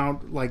that came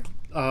out like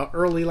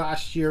early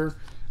last year.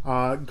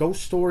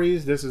 Ghost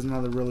Stories. This is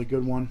another really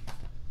good one.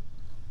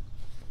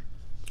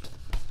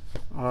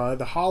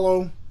 The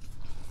Hollow.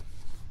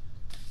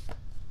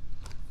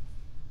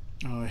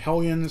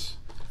 Hellions.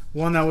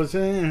 One that was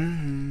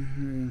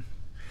had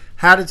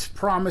its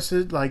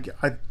promises. Like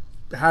I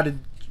had it.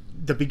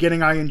 The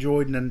beginning I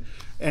enjoyed, and then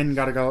end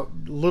got a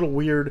little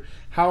weird.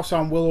 House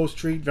on Willow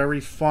Street, very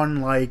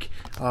fun, like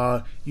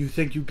you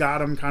think you got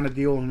them kind of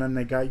deal, and then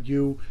they got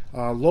you.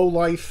 Low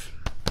Life.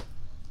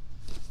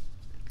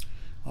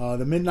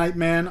 The Midnight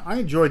Man. I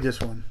enjoyed this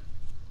one,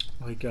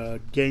 like a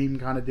game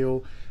kind of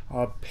deal.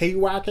 Pay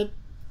Wacket.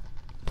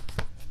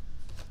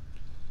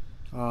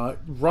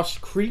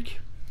 Rust Creek,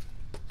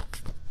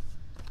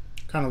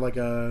 kind of like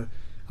a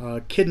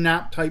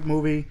kidnap type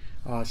movie.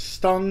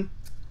 Stung,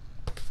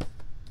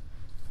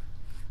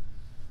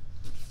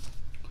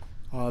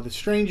 The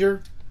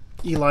Stranger,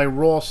 Eli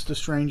Roth, The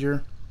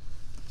Stranger.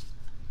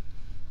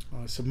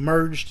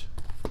 Submerged,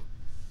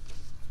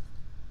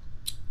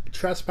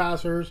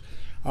 Trespassers,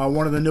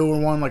 one of the newer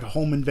one, like a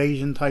home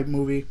invasion type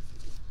movie.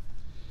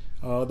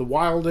 The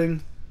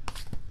Wilding,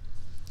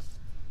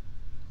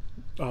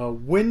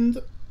 Wind,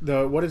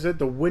 the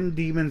Wind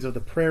Demons of the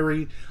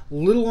Prairie.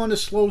 Little on the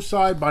slow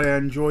side, but I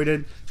enjoyed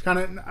it. It's kind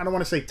of, I don't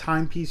want to say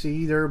timepiece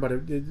either, but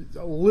it's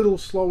a little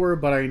slower,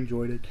 but I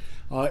enjoyed it.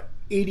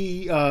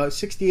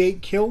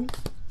 68 Kill.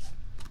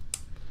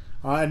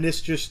 And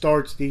this just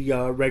starts the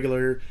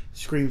regular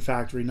Scream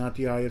Factory, not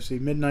the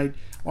IFC Midnight.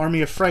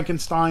 Army of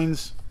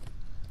Frankensteins.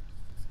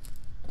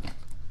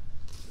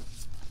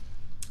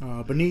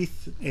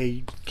 Beneath,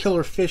 a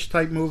killer fish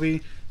type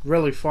movie.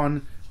 Really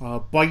fun.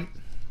 Bite.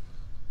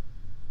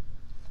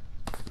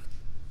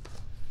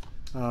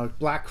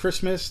 Black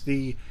Christmas,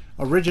 the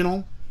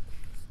original.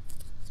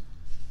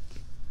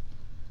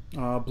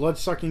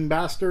 Blood-Sucking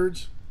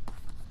Bastards.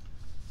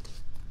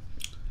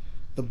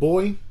 The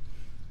Boy.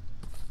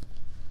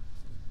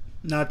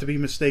 Not to be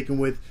mistaken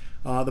with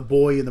The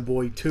Boy and The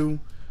Boy 2.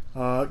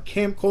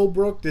 Camp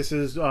Coldbrook. This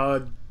is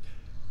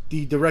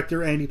the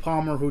director Andy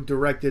Palmer, who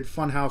directed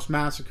Funhouse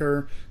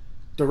Massacre.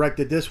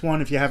 Directed this one.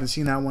 If you haven't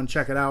seen that one,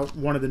 check it out.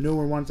 One of the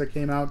newer ones that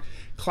came out.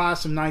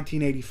 Class of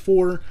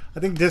 1984. I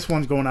think this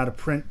one's going out of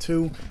print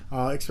too,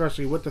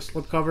 especially with the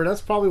slipcover.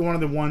 That's probably one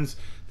of the ones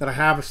that I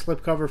have a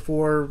slipcover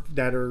for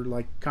that are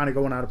like kind of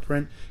going out of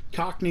print.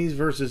 Cockneys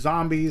versus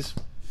Zombies.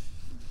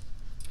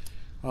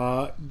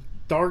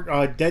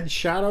 Dead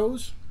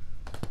Shadows.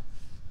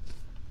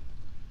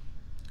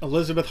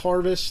 Elizabeth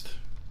Harvest.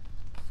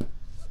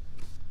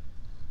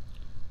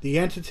 The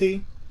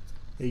Entity,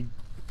 a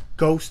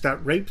ghost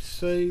that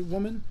rapes a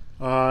woman.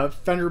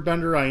 Fender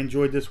Bender, I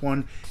enjoyed this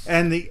one.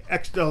 And the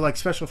extra like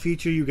special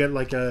feature, you get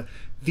like a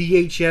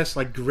VHS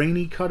like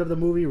grainy cut of the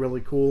movie, really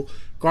cool.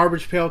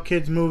 Garbage Pail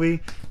Kids movie.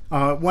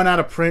 Went out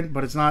of print,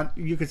 but it's not,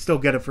 you could still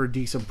get it for a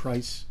decent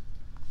price.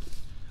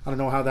 I don't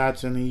know how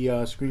that's in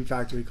the Scream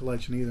Factory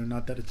collection either.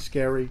 Not that it's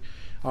scary.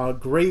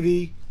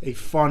 Gravy, a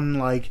fun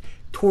like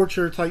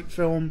torture type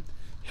film.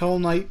 Hell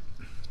Night.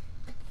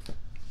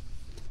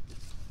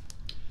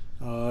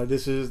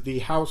 This is The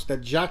House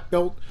That Jack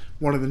Built,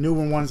 one of the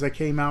newer ones that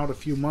came out a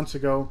few months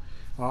ago.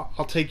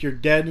 I'll Take Your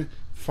Dead,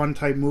 fun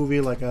type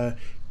movie, like a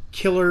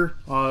killer,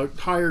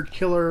 hired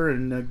killer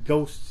and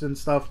ghosts and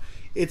stuff.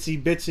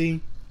 Itsy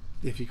Bitsy,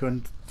 if you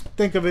couldn't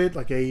think of it,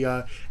 like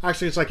a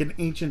actually it's like an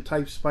ancient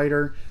type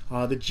spider.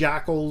 The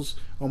Jackals,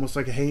 almost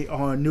like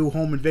a new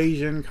home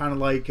invasion, kind of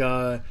like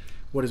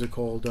what is it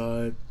called?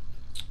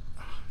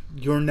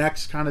 Your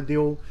Next kind of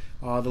deal.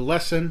 The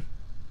Lesson.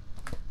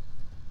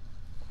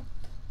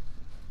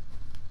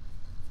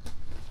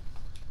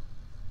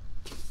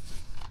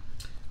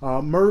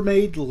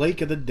 Mermaid,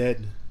 Lake of the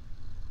Dead.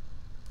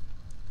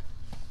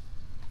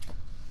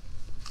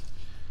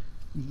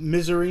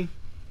 Misery.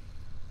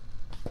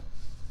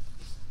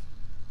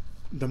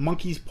 The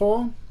Monkey's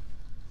Paw.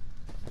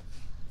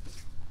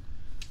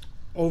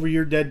 Over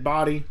Your Dead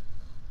Body.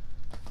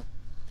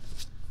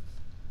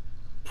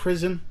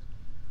 Prison.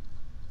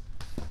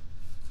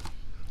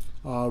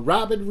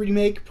 Rabid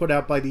remake put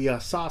out by the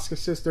Soska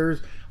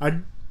sisters. I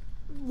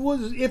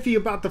was iffy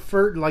about the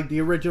first, like the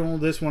original.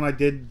 This one I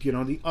did, you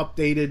know, the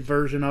updated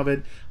version of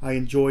it. I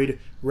enjoyed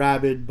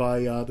Rabid by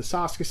the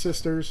Soska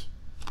sisters.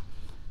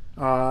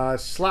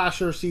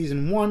 Slasher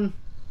Season 1.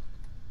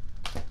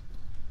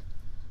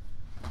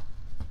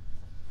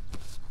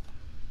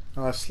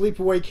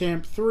 Sleepaway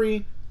Camp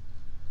 3.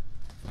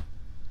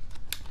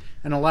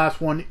 And the last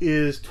one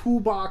is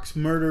Toolbox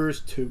Murders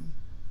 2.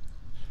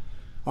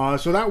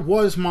 So that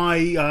was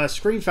my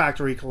Scream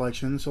Factory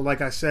collection. So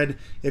like I said,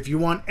 if you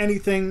want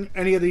anything,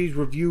 any of these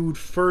reviewed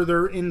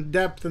further in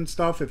depth and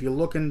stuff, if you're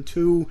looking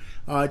to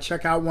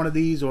check out one of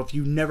these, or if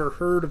you've never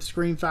heard of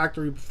Scream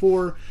Factory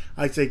before,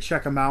 I'd say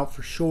check them out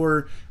for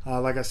sure.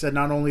 Like I said,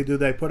 not only do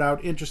they put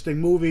out interesting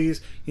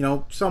movies, you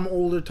know, some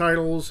older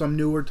titles, some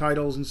newer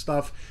titles and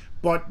stuff,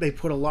 but they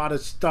put a lot of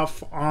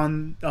stuff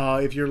on,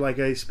 if you're like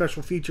a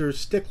special features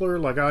stickler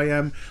like I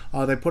am,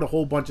 they put a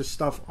whole bunch of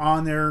stuff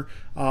on their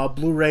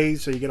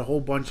Blu-rays, so you get a whole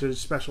bunch of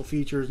special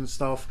features and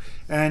stuff,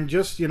 and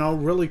just, you know,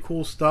 really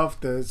cool stuff.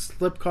 The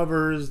slip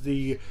covers,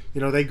 the,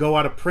 you know, they go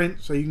out of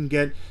print, so you can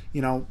get,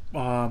 you know,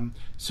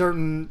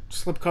 certain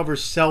slip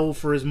covers sell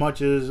for as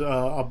much as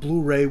a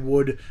Blu-ray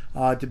would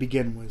to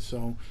begin with,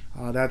 so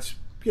that's,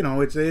 you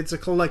know, it's a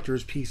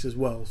collector's piece as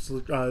well.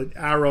 So,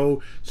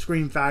 Arrow,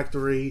 Scream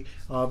Factory,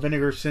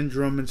 Vinegar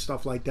Syndrome, and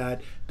stuff like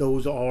that.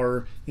 Those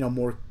are, you know,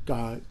 more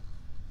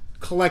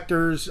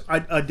collector's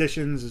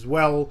editions as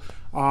well.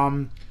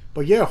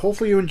 But yeah,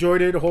 hopefully you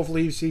enjoyed it.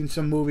 Hopefully you've seen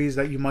some movies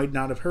that you might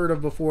not have heard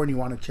of before and you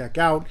want to check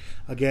out.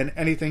 Again,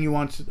 anything you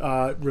want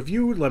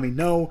reviewed, let me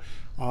know.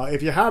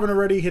 If you haven't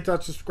already, hit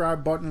that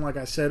subscribe button. Like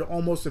I said,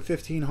 almost to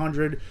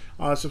 1,500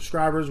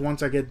 subscribers.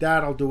 Once I get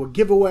that, I'll do a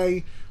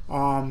giveaway.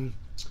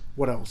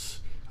 What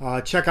else?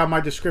 Check out my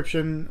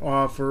description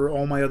for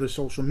all my other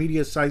social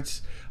media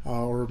sites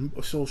or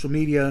social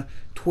media.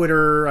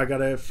 Twitter, I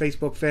got a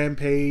Facebook fan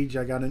page.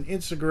 I got an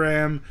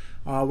Instagram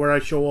where I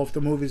show off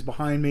the movies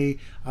behind me.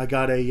 I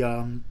got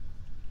a...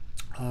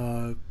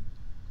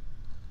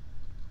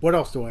 what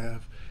else do I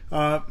have?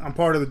 I'm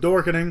part of the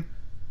Dorkening.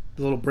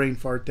 A little brain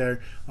fart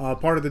there.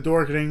 Part of the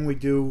Dorkening, we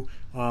do...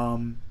 what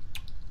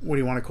do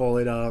you want to call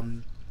it?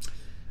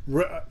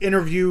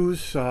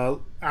 Interviews,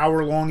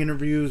 hour-long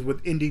interviews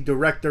with indie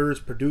directors,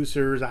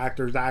 producers,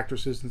 actors,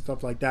 actresses, and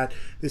stuff like that.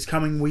 This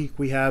coming week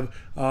we have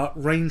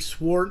Rain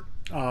Swart,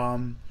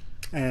 and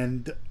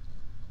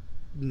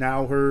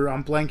now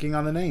I'm blanking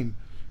on the name.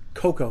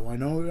 Coco. I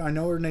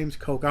know her name's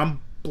Coco.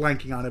 I'm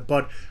blanking on it,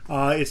 but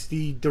it's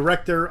the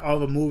director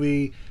of a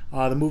movie,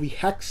 the movie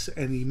Hex,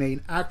 and the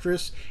main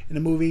actress in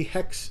the movie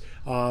Hex.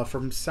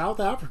 From South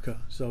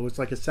Africa, so it's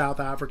like a South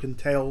African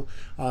tale.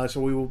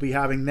 So we will be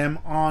having them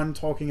on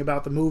talking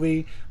about the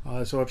movie.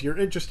 So if you're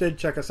interested,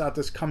 check us out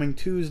this coming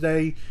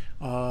Tuesday,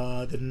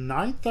 the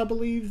 9th, I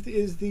believe,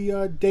 is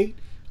the date.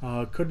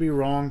 Could be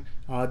wrong.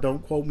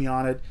 Don't quote me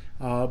on it.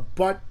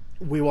 But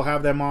we will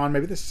have them on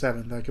maybe the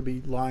 7th. I could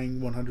be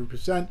lying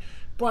 100%.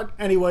 But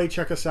anyway,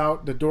 check us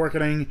out, The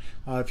Dorkening.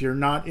 If you're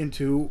not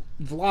into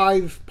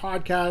live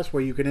podcasts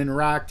where you can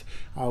interact,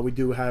 we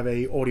do have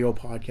a audio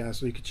podcast,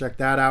 so you can check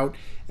that out.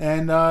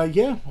 And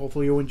yeah,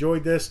 hopefully you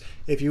enjoyed this.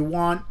 If you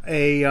want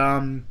a,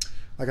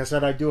 like I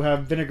said, I do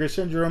have Vinegar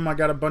Syndrome. I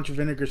got a bunch of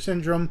Vinegar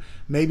Syndrome.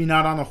 Maybe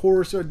not on the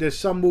horror side. There's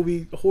some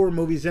horror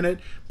movies in it,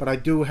 but I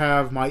do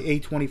have my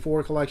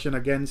A24 collection.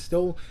 Again,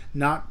 still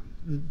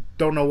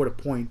don't know what to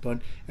point, but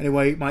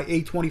anyway, my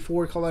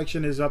A24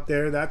 collection is up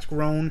there. That's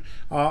grown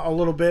a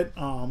little bit,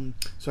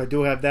 so I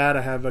do have that.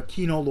 I have a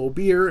Kino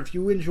Lorber. If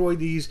you enjoy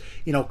these,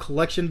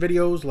 collection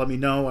videos, let me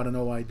know. I don't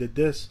know why I did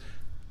this,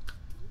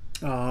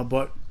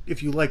 but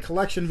if you like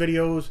collection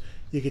videos,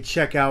 you can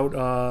check out,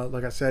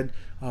 like I said,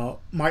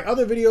 my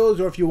other videos,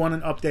 or if you want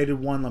an updated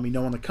one, let me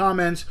know in the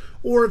comments,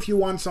 or if you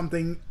want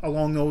something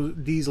along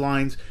these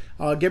lines,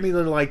 give me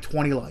like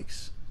 20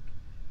 likes.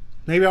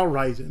 Maybe I'll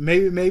rise it.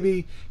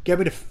 Maybe get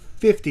me to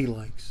 50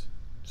 likes.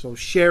 So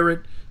share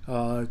it.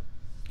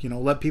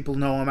 Let people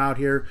know I'm out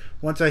here.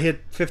 Once I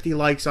hit 50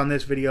 likes on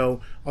this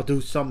video, I'll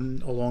do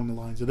something along the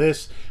lines of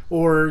this.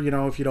 Or,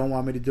 if you don't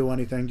want me to do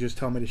anything, just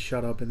tell me to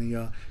shut up in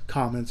the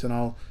comments, and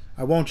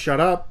I won't shut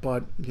up,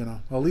 but,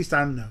 at least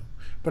I know.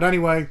 But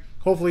anyway,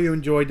 hopefully you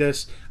enjoyed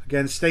this.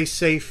 Again, stay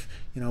safe.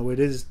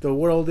 The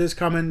world is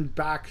coming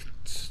back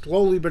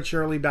slowly but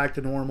surely back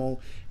to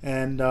normal.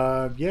 And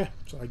yeah,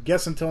 so I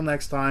guess until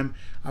next time,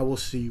 I will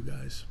see you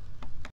guys.